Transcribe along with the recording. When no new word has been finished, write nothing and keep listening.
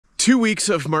2 weeks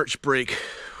of March break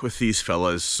with these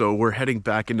fellas, so we're heading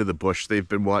back into the bush. They've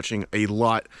been watching a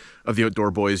lot of the Outdoor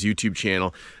Boys YouTube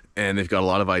channel, and they've got a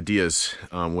lot of ideas,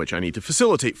 which I need to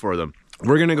facilitate for them.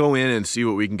 We're gonna go in and see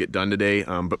what we can get done today,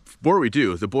 but before we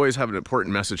do, the boys have an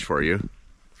important message for you.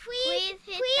 Please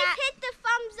hit the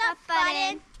thumbs up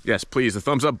button. Yes, please, the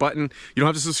thumbs up button. You don't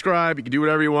have to subscribe, you can do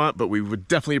whatever you want, but we would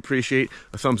definitely appreciate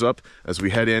a thumbs up as we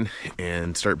head in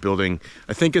and start building.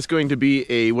 I think it's going to be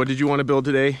a, what did you want to build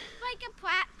today? Like a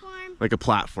platform. Like a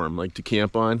platform, like to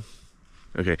camp on?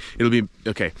 Okay, it'll be,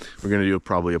 okay, we're gonna do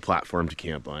probably a platform to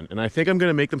camp on. And I think I'm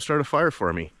gonna make them start a fire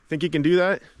for me. Think you can do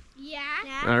that? Yeah.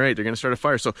 All right, they're gonna start a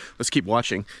fire, so let's keep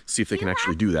watching, see if they can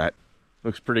actually do that.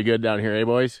 Looks pretty good down here, eh,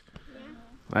 boys?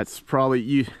 That's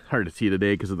probably hard to see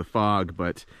today because of the fog,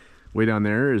 but way down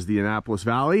there is the Annapolis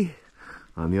Valley.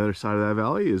 On the other side of that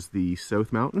valley is the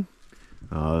South Mountain.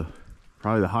 Probably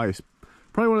one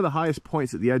of the highest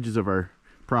points at the edges of our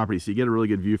property, so you get a really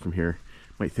good view from here.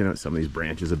 Might thin out some of these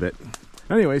branches a bit.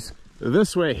 Anyways,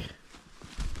 this way.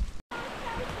 All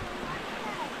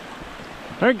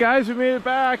right, guys, we made it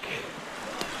back.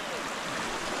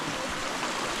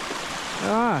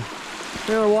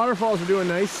 The waterfalls are doing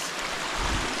nice.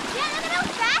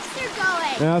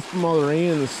 Yeah, that's from all the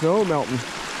rain and the snow melting.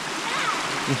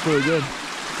 Yeah. It's really good.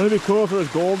 Wouldn't it be cool if there was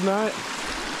gold in that?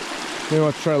 Maybe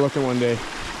let's try looking one day.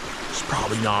 It's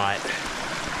probably not.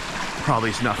 Probably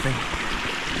it's nothing.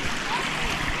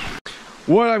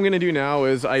 What I'm gonna do now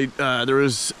is there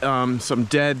was some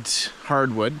dead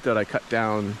hardwood that I cut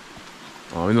down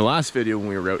in the last video when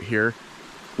we were out here.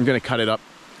 I'm gonna cut it up,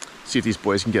 see if these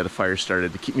boys can get a fire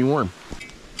started to keep me warm.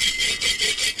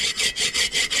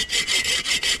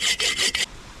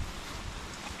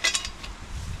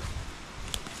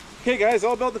 Okay guys,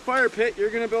 I'll build the fire pit,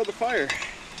 you're gonna build the fire.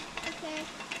 Okay.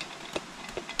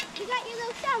 You got your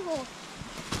little shovel.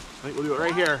 I think we'll do it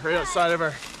right here, right outside of our...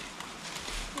 I'm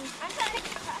trying to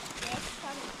cut this.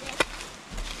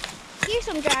 Here's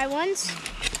some dry ones.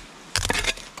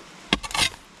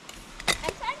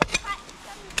 I'm trying to cut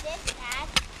some of this, Dad.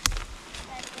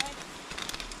 That's good.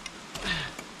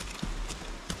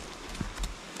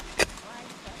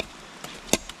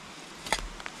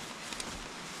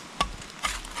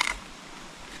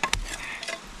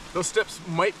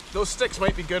 Those sticks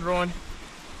might be good, Rowan.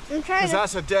 I'm trying to...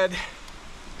 that's a dead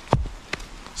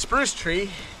spruce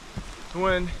tree.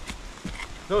 When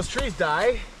those trees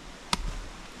die,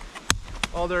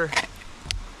 all their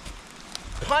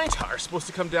pine tar is supposed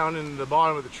to come down into the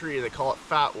bottom of the tree. They call it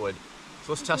fat wood.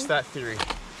 So let's test that theory.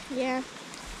 Yeah.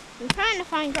 I'm trying to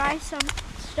find dry some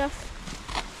stuff.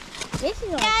 This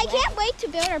is all I can't wait to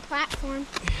build our platform.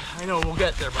 Yeah, I know, we'll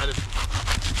get there, but it's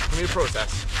gonna be a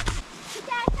process.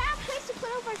 Dad, I have a place to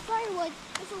put over firewood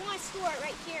if we want to store it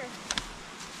right here.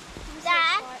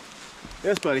 Dad?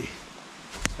 Yes, buddy.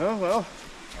 Oh, well.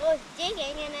 It was digging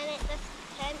and then it just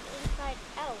turned inside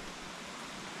out.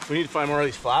 We need to find more of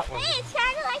these flat ones. Hey, it's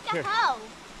kind of like a hoe.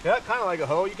 Yeah, kind of like a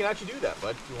hoe. You can actually do that,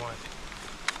 bud, if you want.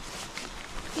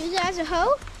 Use it as a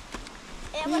hoe?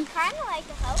 It was kind of like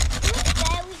a hoe. It was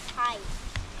very tight.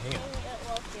 Hang on. And it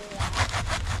will do that.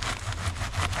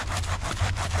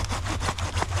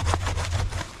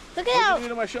 Look at that. What did you do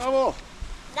to my shovel?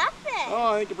 Nothing.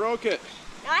 Oh, I think you broke it.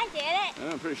 No, I did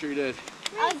it. I'm pretty sure you did.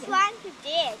 I was trying to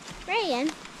dig.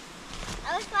 Ryan.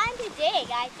 I was trying to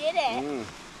dig. I did it.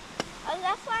 I was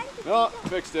just trying to dig. Oh,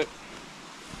 fixed it.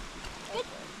 Good.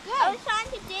 I was trying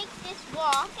to dig this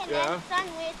rock and then sun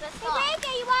with the saw. Hey,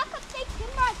 Reggie, you walk up big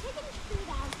timber. I'm taking the tree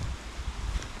down.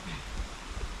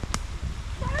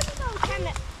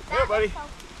 Here, buddy.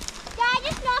 Dad,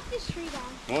 just knock this tree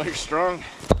down. Well, you're strong.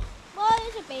 Well,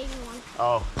 there's a baby one.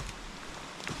 Oh.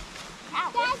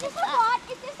 Dad, is this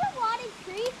a rotted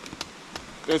tree?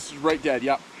 This is right dead,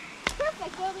 yep.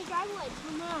 Perfect, it'll be dry wood.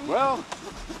 Come on. Well,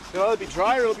 it'll either be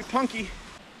dry or it'll be punky.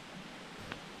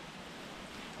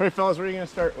 All right, fellas, what are you going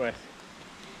to start with?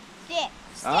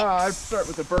 Sticks. I'd start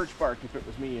with the birch bark if it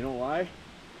was me. You know why?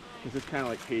 Because it's kind of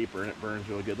like paper and it burns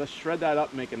really good. Let's shred that up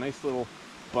and make a nice little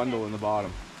bundle in the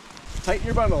bottom. Tighten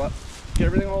your bundle up. Get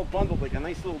everything all bundled like a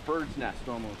nice little bird's nest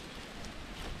almost.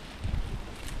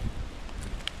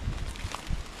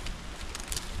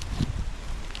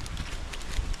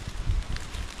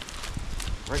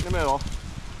 Right in the middle.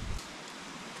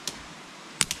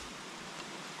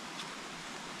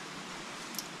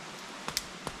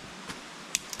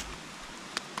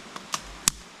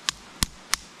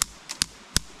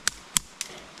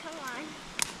 Come on.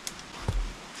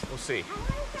 We'll see.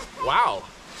 Wow.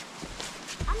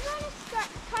 I'm going to start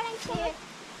cutting some.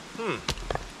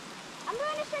 I'm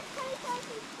going to start cutting some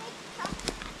big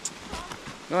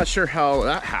chunks. Not sure how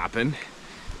that happened.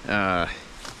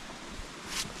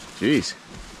 Jeez.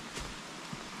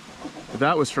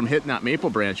 That was from hitting that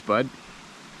maple branch, bud.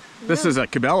 This is a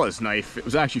Cabela's knife. It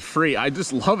was actually free. I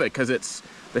just love it because it's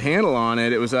the handle on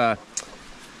it. It was a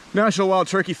National Wild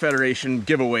Turkey Federation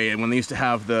giveaway, and when they used to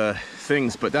have the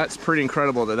things, but that's pretty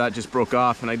incredible that that just broke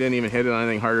off, and I didn't even hit it on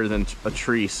anything harder than a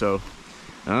tree. So,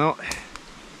 well,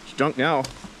 it's junk now.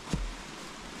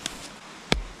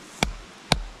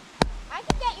 I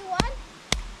can get you one.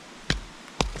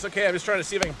 It's okay. I'm just trying to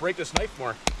see if I can break this knife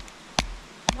more.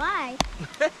 Why?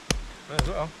 Might as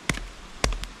well.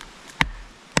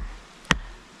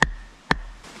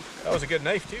 That was a good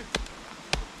knife too.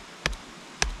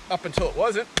 Up until it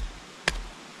wasn't.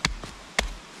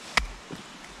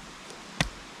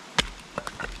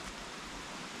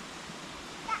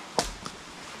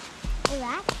 Is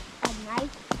that a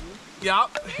knife? Yeah.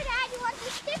 Here, Dad, you want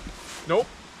this stick? Nope.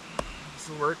 This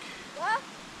will work. What?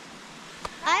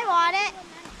 I want it.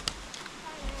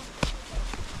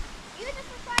 Use it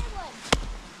for firewood.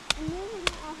 I'm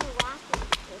using all her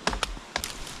rockets.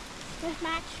 Just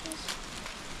match this.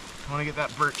 I want to get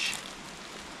that birch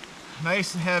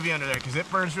nice and heavy under there because it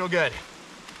burns real good.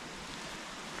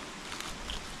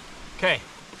 Okay.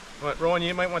 Well, Rowan,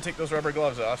 you might want to take those rubber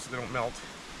gloves off so they don't melt.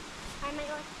 I might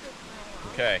want to take mine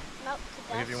off. Okay. Melt to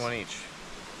death. I'll give you one each.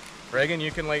 Reagan,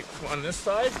 you can light one on this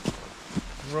side.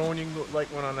 Rowan, you can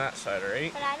light one on that side,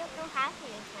 alright? But I don't know how to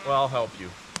use that. Well, I'll help you.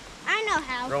 I know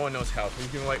how. Rowan knows how. So you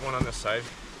can light one on this side.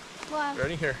 Well,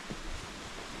 Ready? Here.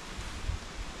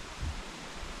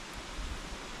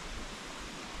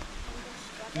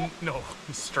 No,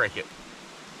 strike it.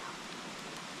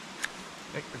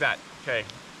 Like that. Okay.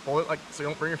 Hold it like so you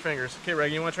don't burn your fingers. Okay,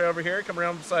 Reagan, you want to try over here? Come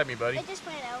around beside me, buddy. it just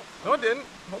went out. No, it didn't.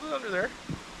 Hold it under there.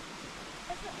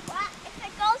 If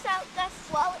it goes out, that's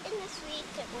slow in the sweet.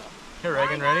 It will. Okay,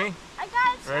 Reagan, ready? I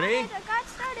got it started. Ready? I got it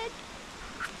started.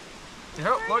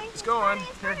 Yep, look, it's going.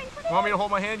 Here. Want me to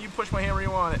hold my hand? You push my hand where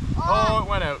you want it. Oh, it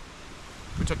went out.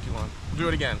 It took too long. Do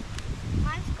it again.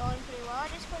 Mine's going pretty well. I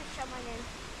just put someone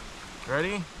in.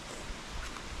 Ready?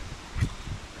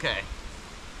 Okay.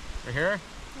 Right here?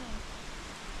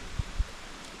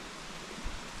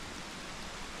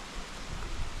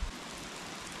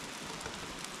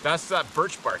 That's that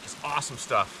birch bark. It's awesome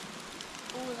stuff.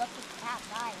 Ooh, look at that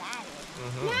guy that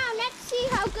is. Now, let's see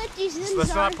how good these limbs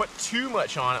Let's are. not put too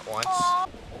much on at once.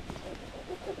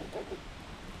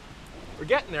 We're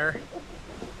getting there.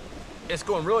 It's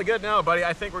going really good now, buddy.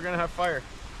 I think we're gonna have fire.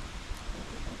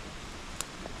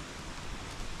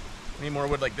 Need more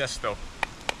wood like this, though.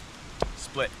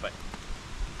 Split, but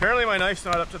apparently my knife's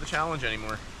not up to the challenge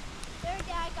anymore. There,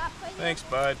 Dad, got plenty. Thanks,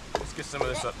 bud. Let's get some of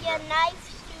this up Your there. knife's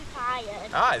too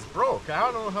tired. Ah, it's broke. I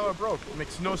don't know how it broke. It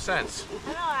makes no sense.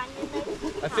 I know, and your knife's too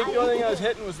I think the tired. only thing I was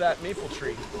hitting was that maple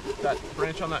tree. That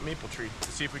branch on that maple tree.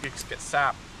 To see if we could get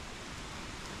sap.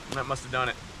 And that must have done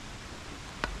it.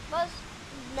 Most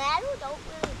metal don't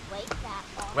really break that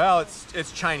long. Well,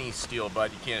 it's Chinese steel,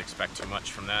 bud. You can't expect too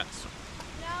much from that. So.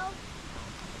 No.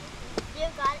 You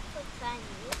got it from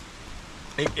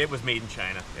Chinese. It was made in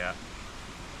China, yeah.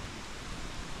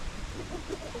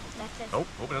 That's it. Oh,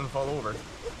 hope it doesn't fall over.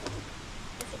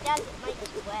 If it does, it might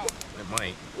be wet. It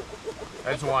might.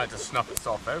 I just want it to snuff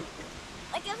itself out.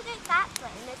 Like, look at that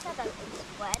one. It's about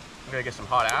it's wet. I'm gonna get some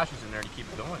hot ashes in there to keep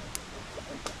it going.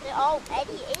 It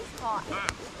already is hot.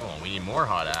 Oh, we need more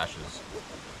hot ashes.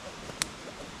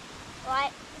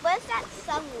 Right. Where's that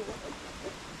sun?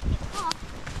 Oh.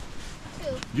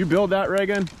 Two. Did you build that,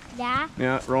 Reagan? Yeah.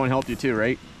 Yeah, Rowan helped you too,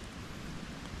 right?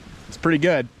 It's pretty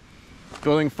good.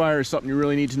 Building fire is something you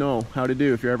really need to know how to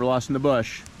do if you're ever lost in the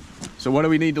bush. So what do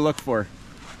we need to look for?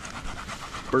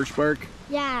 Birch bark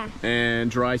Yeah. and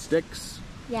dry sticks.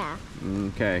 Yeah.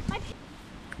 Okay.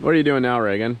 What are you doing now,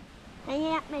 Reagan?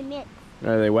 Hanging up my mitts.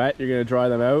 Are they wet? You're gonna dry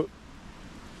them out?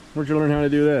 Where'd you learn how to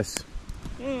do this?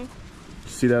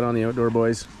 See that on the Outdoor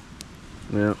Boys?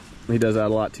 Yeah, he does that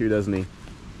a lot too, doesn't he?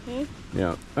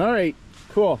 Yeah. All right,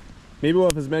 cool. Maybe we'll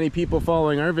have as many people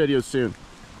following our videos soon.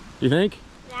 Do you think?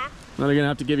 Yeah. Now they're gonna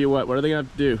have to give you what? What are they gonna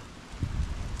have to do?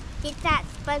 Hit that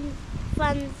thumbs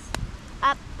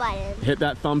up button. Hit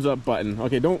that thumbs up button.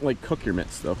 Okay, don't like cook your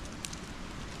mitts though.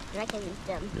 I can eat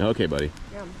them. Okay, buddy.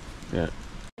 Yum. Yeah.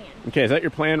 Okay, is that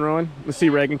your plan, Rowan? Let's see,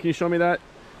 Reagan, can you show me that?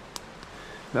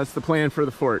 That's the plan for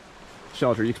the fort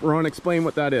shelter. Rowan, explain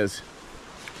what that is.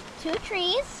 2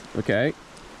 trees. Okay.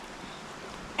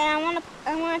 And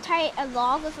I wanna tie a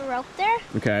log with a rope there.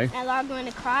 Okay. And a log going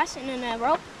across and then a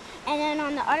rope. And then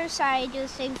on the other side do the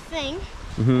same thing.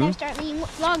 And then start leaving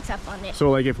logs up on it. So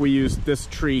like if we use this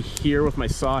tree here with my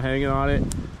saw hanging on it,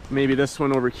 maybe this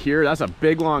one over here, that's a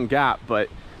big long gap, but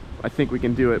I think we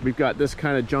can do it. We've got this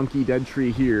kind of junky dead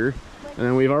tree here, and And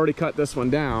then we've already cut this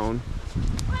one down.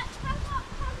 How long is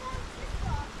this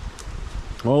rock?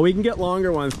 Well, we can get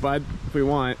longer ones, bud, if we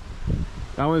want.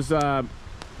 That one's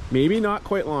maybe not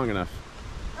quite long enough.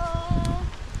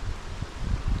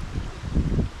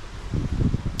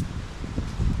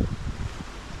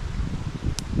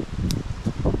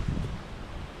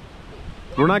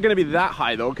 We're not going to be that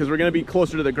high though, because we're going to be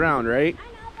closer to the ground, right? I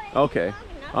know, but Okay.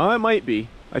 It might be.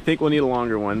 I think we'll need a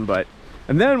longer one, but...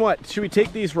 And then what? Should we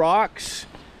take these rocks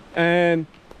and,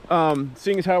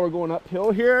 seeing as how we're going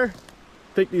uphill here,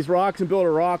 take these rocks and build a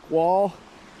rock wall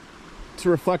to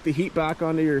reflect the heat back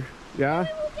onto your... Yeah?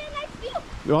 Maybe we'll get a nice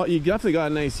view. Well, you definitely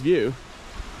got a nice view.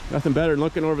 Nothing better than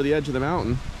looking over the edge of the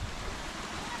mountain.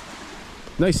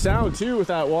 Nice sound too with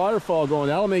that waterfall going.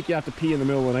 That'll make you have to pee in the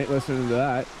middle of the night listening to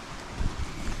that.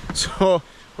 So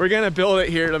we're gonna build it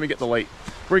here. Let me get the light.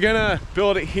 We're gonna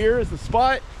build it here as the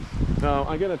spot.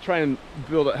 I'm gonna try and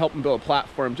help them build a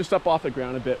platform just up off the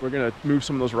ground a bit. We're gonna move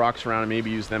some of those rocks around and maybe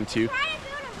use them too. Try to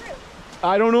build a roof.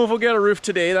 I don't know if we'll get a roof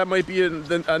today. That might be in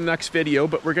the next video,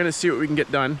 but we're gonna see what we can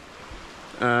get done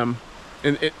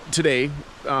today.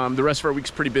 The rest of our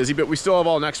week's pretty busy, but we still have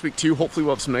all next week too. Hopefully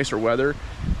we'll have some nicer weather.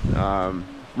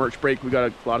 March break, we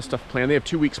got a lot of stuff planned. They have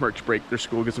 2 weeks March break. Their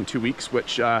school gives them 2 weeks,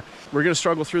 which we're gonna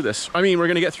struggle through this. I mean, we're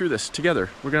gonna get through this together.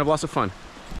 We're gonna have lots of fun.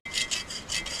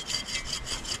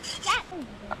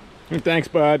 Hey, thanks,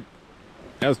 bud.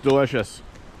 That was delicious.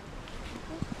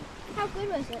 How good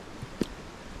was it?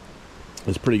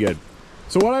 It's pretty good.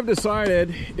 So what I've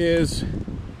decided is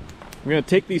I'm gonna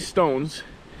take these stones.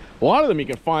 A lot of them you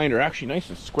can find are actually nice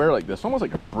and square like this, almost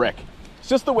like a brick. It's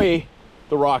just the way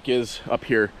the rock is up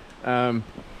here.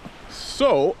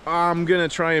 So I'm gonna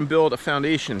try and build a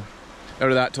foundation out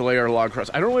of that to lay our log across.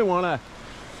 I don't really want to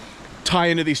tie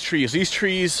into these trees. These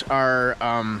trees are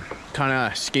kind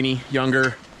of skinny,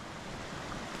 younger,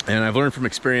 and I've learned from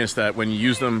experience that when you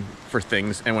use them for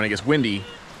things and when it gets windy,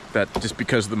 that just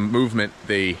because of the movement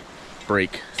they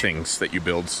break things that you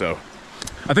build. So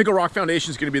I think a rock foundation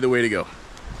is going to be the way to go.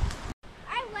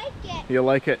 I like it. You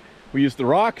like it? We use the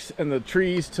rocks and the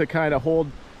trees to kind of hold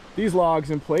these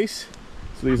logs in place.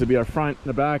 So these will be our front and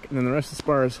the back, and then the rest of the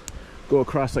spars go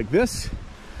across like this.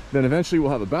 Then eventually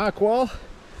we'll have a back wall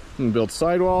and build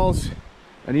side walls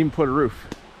and even put a roof.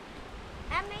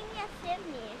 And maybe a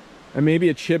chimney. And maybe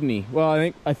a chimney.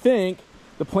 Well, I think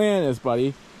the plan is,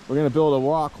 buddy, we're gonna build a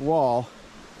rock wall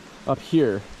up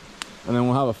here, and then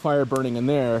we'll have a fire burning in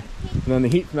there, and then the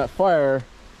heat from that fire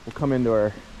will come into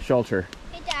our shelter.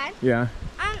 Hey, Dad. Yeah.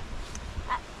 I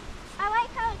like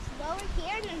how it's lower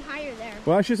here and then higher there.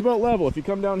 Well, actually, it's about level. If you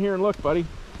come down here and look, buddy.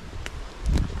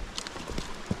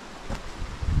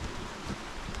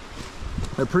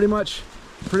 They're pretty much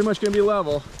gonna be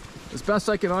level. As best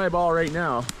I can eyeball right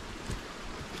now,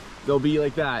 they'll be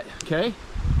like that, okay?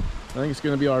 I think it's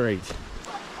gonna be all right.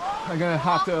 I'm gonna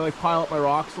have to like pile up my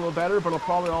rocks a little better, but I'll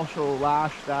probably also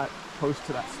lash that post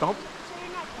to that stump. So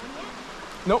you're not done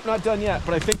yet? Nope, not done yet,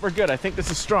 but I think we're good. I think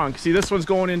this is strong. See, this one's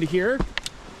going into here,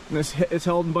 and this is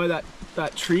held by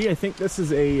that tree. I think this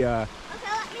is a, Okay, let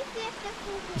me see if this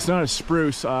will it's not a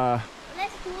spruce. Let's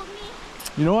fool me.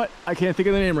 You know what? I can't think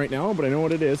of the name right now, but I know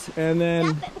what it is. And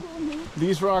then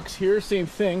these rocks here, same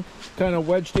thing, kind of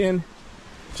wedged in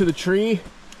to the tree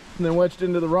and then wedged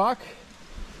into the rock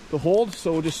to hold.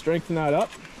 So we'll just strengthen that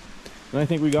up. And I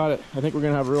think we got it. I think we're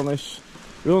gonna have a real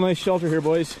nice shelter here,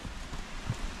 boys.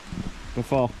 Don't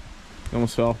fall. You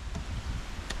almost fell.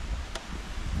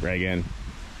 Right again.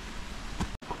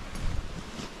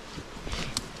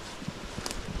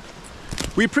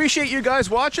 We appreciate you guys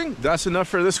watching. That's enough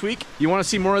for this week. You want to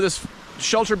see more of this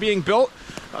shelter being built?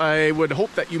 I would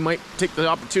hope that you might take the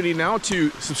opportunity now to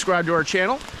subscribe to our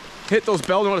channel. Hit those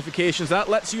bell notifications. That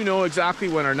lets you know exactly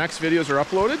when our next videos are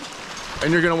uploaded.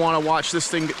 And you're going to want to watch this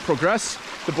thing progress.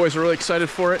 The boys are really excited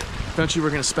for it. Eventually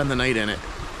we're going to spend the night in it.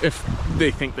 If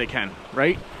they think they can,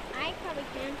 right? I probably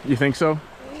can. You think so?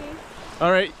 Mm-hmm.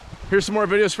 All right, here's some more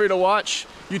videos for you to watch.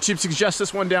 YouTube suggests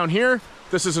this one down here.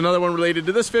 This is another one related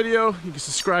to this video. You can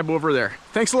subscribe over there.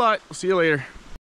 Thanks a lot. We'll see you later.